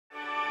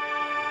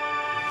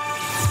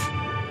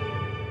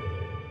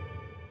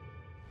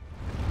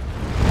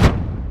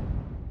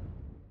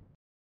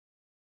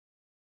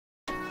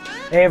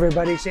Hey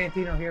everybody,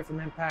 Santino here from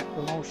Impact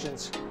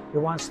Promotions,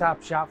 your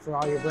one-stop shop for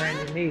all your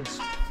branding needs.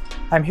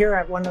 I'm here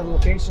at one of the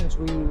locations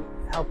we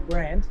help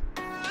brand,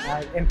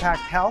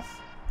 Impact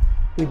Health.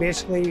 We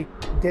basically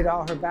did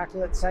all her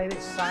backlit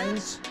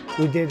signs.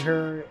 We did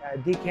her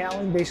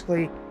decaling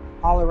basically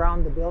all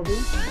around the building,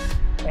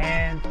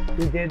 and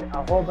we did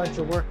a whole bunch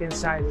of work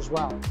inside as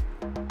well.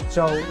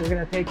 So we're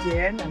going to take you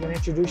in. I'm going to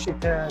introduce you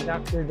to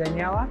Dr.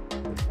 Daniela,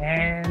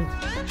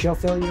 and she'll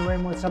fill you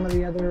in with some of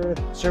the other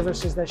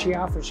services that she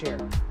offers here.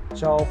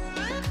 So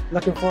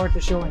looking forward to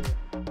showing you.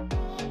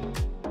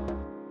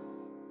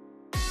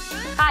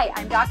 Hi,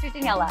 I'm Dr.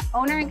 Daniela,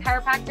 owner and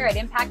chiropractor at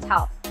Impact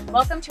Health.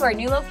 Welcome to our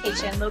new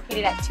location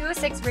located at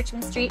 206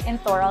 Richmond Street in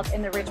Thorold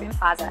in the Richmond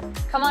Plaza.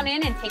 Come on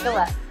in and take a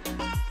look.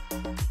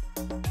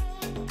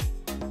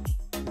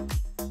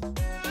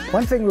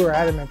 One thing we were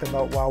adamant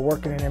about while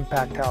working in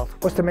Impact Health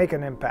was to make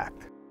an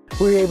impact.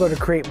 We were able to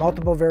create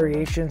multiple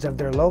variations of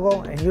their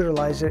logo and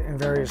utilize it in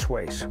various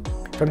ways,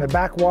 from the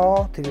back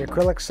wall to the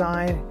acrylic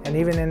sign and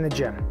even in the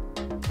gym.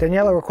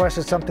 Daniela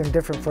requested something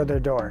different for their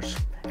doors,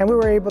 and we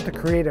were able to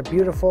create a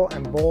beautiful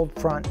and bold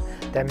front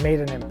that made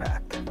an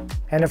impact.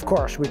 And of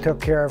course, we took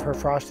care of her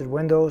frosted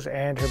windows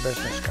and her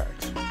business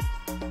cards.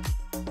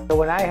 So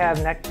when I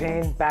have neck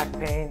pain, back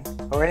pain,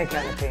 or any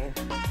kind of pain,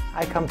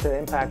 I come to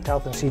Impact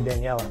Health and see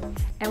Daniela.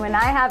 And when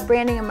I have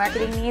branding and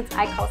marketing needs,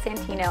 I call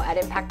Santino at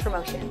Impact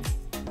Promotions.